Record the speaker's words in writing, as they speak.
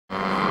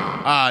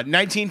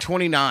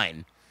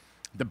1929,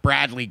 the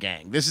Bradley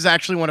Gang. This is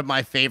actually one of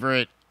my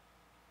favorite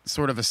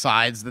sort of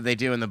asides that they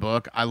do in the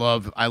book. I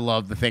love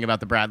the thing about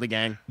the Bradley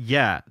Gang.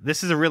 Yeah,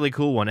 this is a really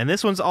cool one. And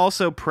this one's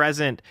also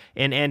present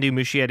in Andu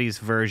Muschietti's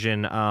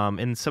version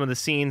in some of the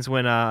scenes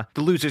when the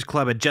Losers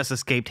Club had just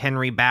escaped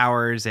Henry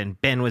Bowers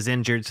and Ben was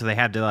injured, so they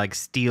had to like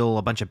steal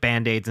a bunch of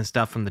Band-Aids and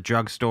stuff from the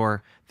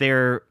drugstore.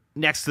 They're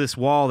next to this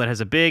wall that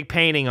has a big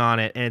painting on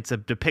it, and it's a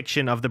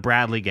depiction of the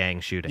Bradley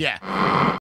Gang shooting. Yeah.